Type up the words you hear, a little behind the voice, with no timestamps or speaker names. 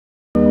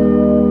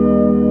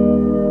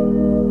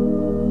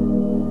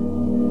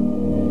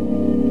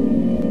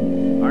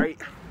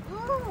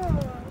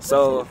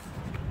So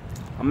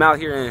I'm out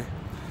here in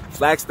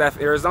Flagstaff,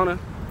 Arizona.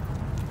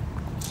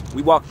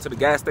 We walking to the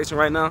gas station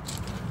right now.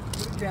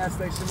 Gas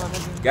station, my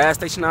nigga. Gas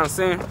station, know what I'm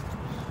saying?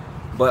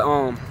 But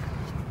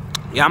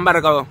yeah, I'm about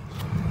to go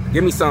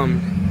give me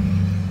some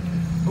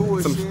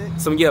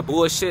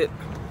bullshit.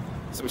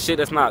 Some shit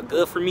that's not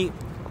good for me.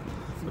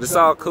 But it's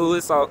all cool,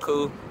 it's all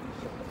cool.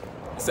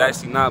 It's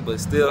actually not, but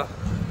still.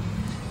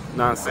 You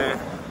know what I'm saying?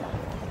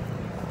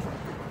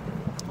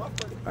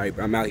 Alright,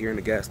 bro, I'm out here in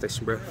the gas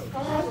station, bro.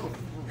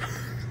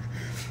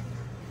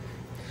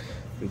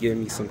 I'm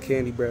getting me some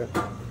candy, bro.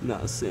 You know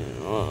what I'm saying?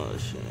 Oh,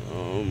 shit.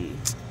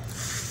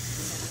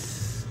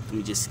 Let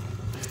me just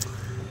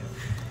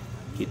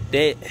get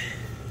that. You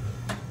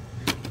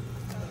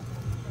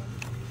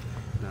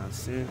know what I'm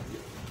saying?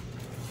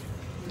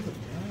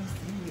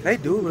 They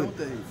do look.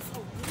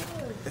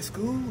 That's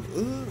cool.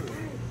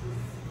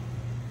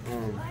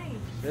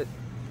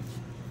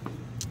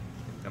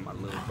 Got my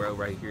little bro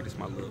right here. This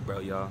my little bro,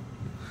 y'all.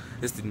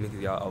 This the nigga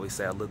y'all always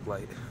say I look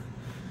like.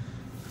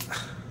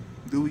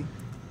 Do we?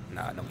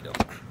 Nah, no we don't.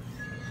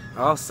 I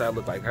also say I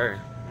look like her.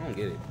 I don't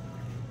get it.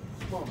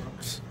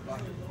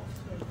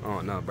 Oh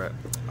no, bro.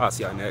 I'll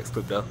see y'all next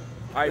clip though.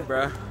 Alright,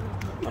 bro.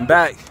 I'm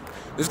back.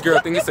 This girl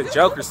think it's a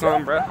joke or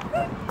something, bro.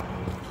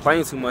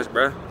 Playing too much,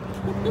 bro.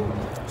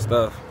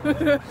 Stuff.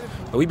 But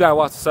we better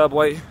watch the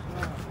Subway.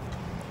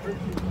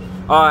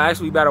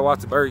 Actually, we better watch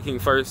the Burger King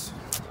first.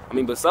 I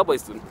mean, but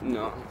Subway's the, you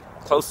know,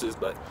 closest,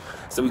 but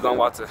so we gonna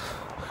watch the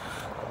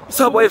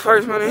Subway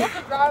first, man.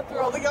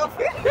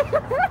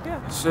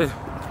 Shit.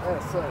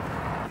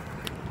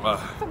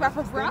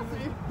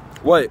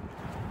 What?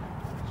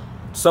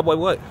 Subway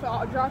what?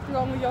 Drive through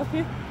only your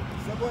kid.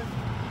 Subway?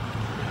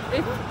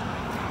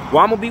 Well,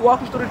 I'm gonna be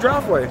walking through the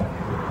driveway.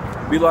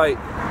 Be like,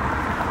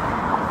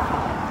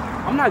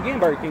 I'm not getting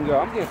Burger King,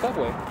 girl. I'm getting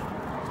Subway.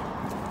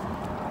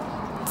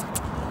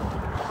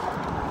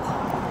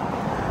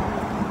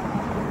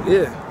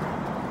 Yeah.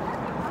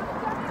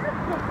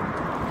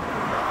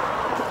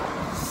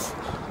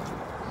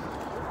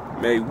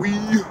 May we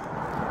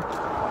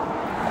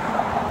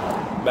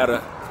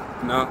better,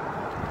 you know,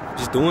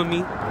 just doing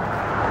me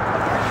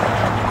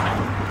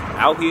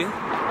out here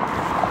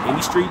in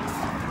these streets.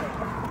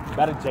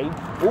 Better J.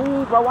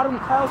 Ooh, bro, why them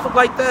clouds look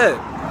like that?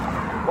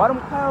 Why them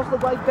clouds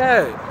look like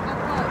that?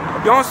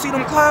 You don't see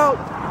them clouds?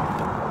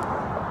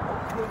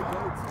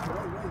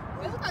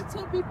 They look like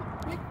two people,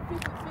 big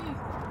feet.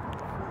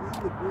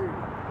 Big feet.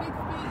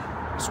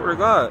 I swear to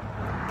God.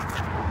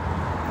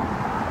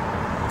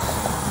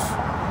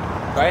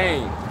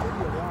 Bang.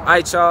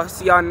 Alright, y'all.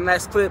 See y'all in the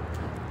next clip.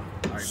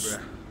 Alright, bro.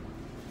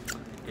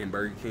 In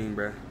Burger King,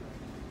 bro.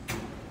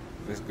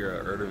 This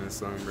girl ordering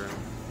something, bro.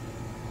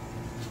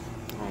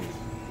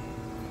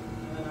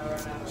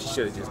 She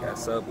should have just got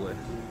Subway.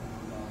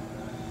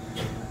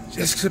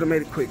 Just should have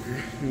made it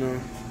quicker, you know.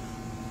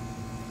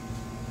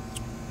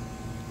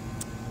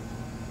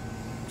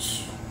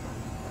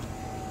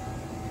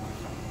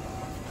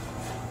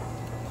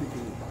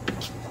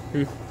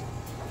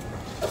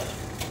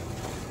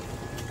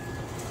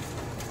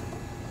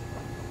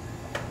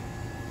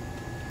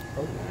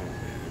 Oh,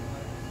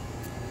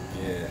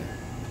 yeah.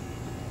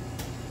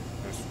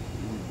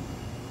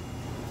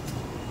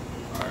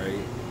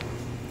 Alright.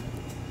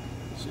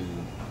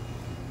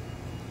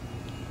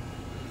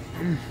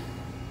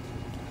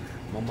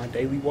 I'm on my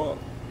daily walk.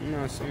 You know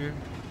what I'm saying?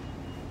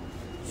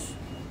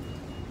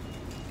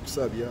 What's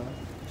up, y'all?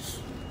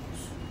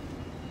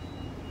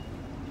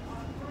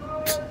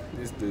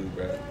 This dude,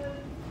 bro.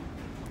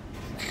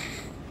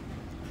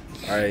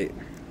 Alright.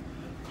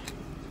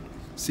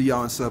 See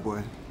y'all in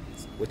Subway.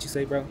 What you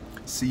say, bro?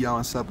 See y'all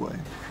in Subway.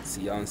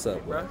 See y'all in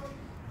Subway. Bro.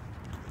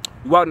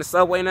 You walking the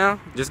Subway now?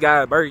 Just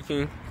got a Burger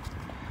King.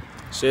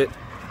 Shit.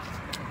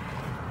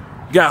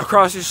 You gotta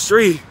cross the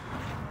street.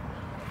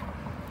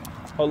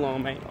 Hold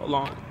on, man. Hold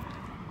on.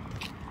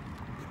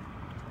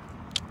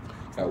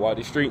 Gotta walk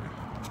the street.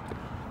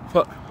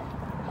 Fuck. You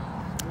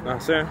know what I'm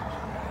saying?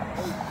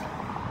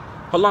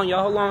 Hold on,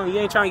 y'all. Hold on. You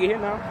ain't trying to get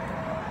hit now.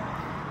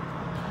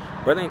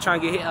 Brother ain't trying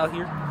to get hit out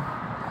here.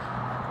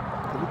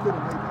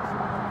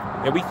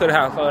 Yeah, we could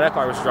have. Oh, that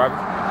car was driving.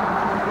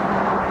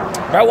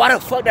 Bro, why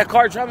the fuck that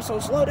car driving so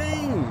slow?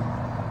 Dang.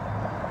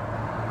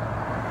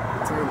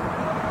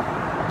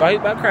 Thought he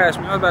about to crash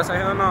me. I was about to say,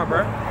 hell no,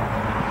 bro.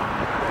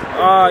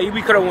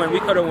 We could have went. We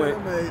could have went.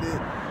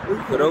 We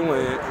could have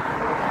went.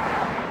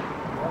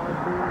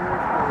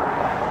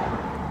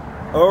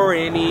 Or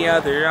any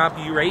other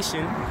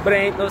operation. But it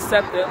ain't no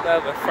separate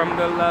lover from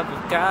the love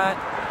of God.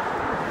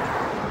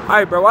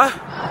 Alright, bro. What?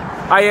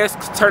 Alright, yes.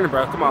 Turn it,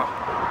 bro. Come on.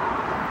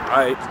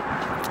 Alright.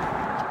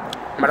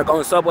 I'm about to go on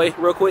the Subway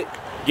real quick.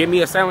 Get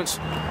me a sandwich.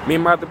 Me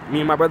and my brother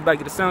about to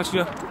get a sandwich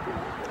here. You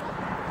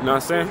know what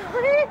I'm saying?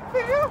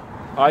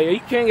 Oh yeah, you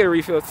can get a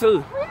refill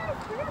too.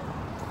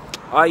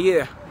 Oh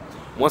yeah.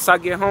 Once I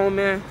get home,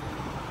 man,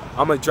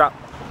 I'm gonna drop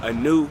a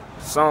new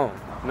song.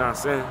 You know what I'm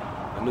saying?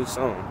 A new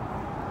song.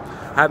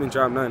 I haven't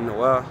dropped nothing in a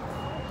while,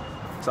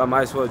 so I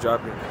might as well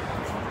drop it.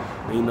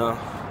 You know,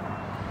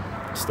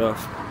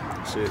 stuff,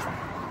 shit.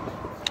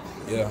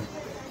 Yeah.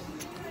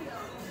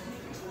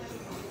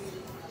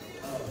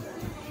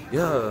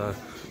 Yeah,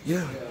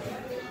 yeah.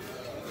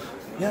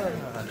 Yeah,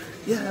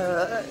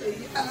 yeah,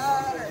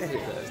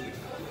 yeah.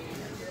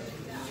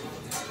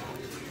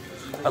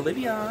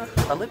 Olivia,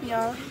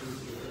 Olivia.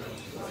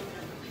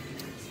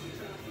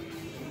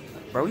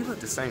 Bro, we look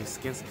the same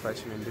skin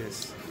complexion in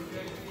this.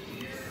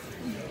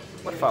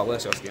 What if I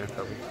was your skin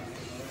color?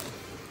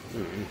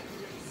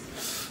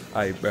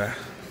 Alright, bro.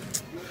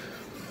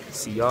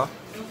 See y'all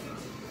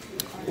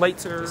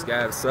later. This guy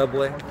at the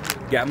Subway.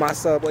 Got my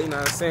Subway, you know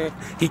what I'm saying?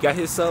 He got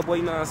his Subway,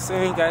 you know what I'm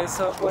saying? He got his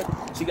Subway.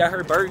 She got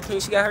her Burger King.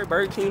 She got her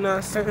Burger King, you know what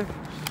I'm saying?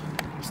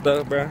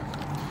 Stuff, bro.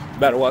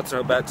 About to walk to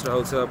her back to the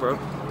hotel, bro.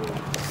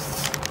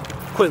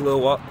 Quick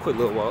little walk.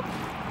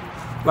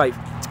 Like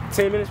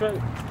 10 minutes, right?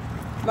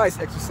 Nice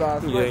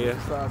exercise. Yeah, yeah.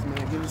 Exercise, man.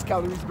 Get his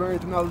calories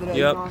burned and all of that. Yep.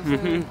 You know what I'm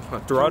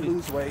saying? Through all these.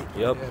 Lose weight.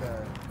 Yep.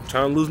 And,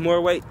 Trying to lose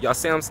more weight. Y'all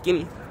say I'm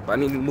skinny, but I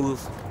need to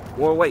lose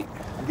more weight.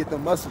 and get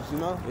them muscles, you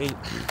know? Hey,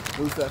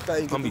 Lose that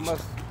fat, get I'm the be-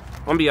 muscles.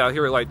 I'm gonna be out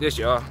here like this,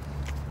 y'all.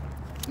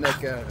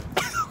 Neck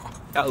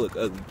Y'all look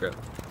ugly, bro.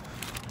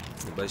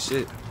 But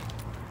shit.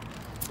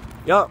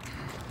 Yup.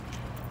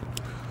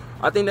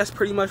 I think that's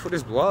pretty much for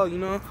this vlog, you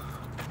know?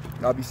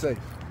 Y'all be safe.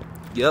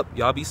 Yep,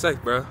 y'all be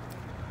safe, bro.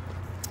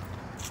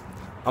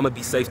 I'm gonna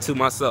be safe too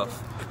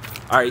myself.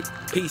 Alright,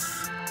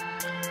 peace.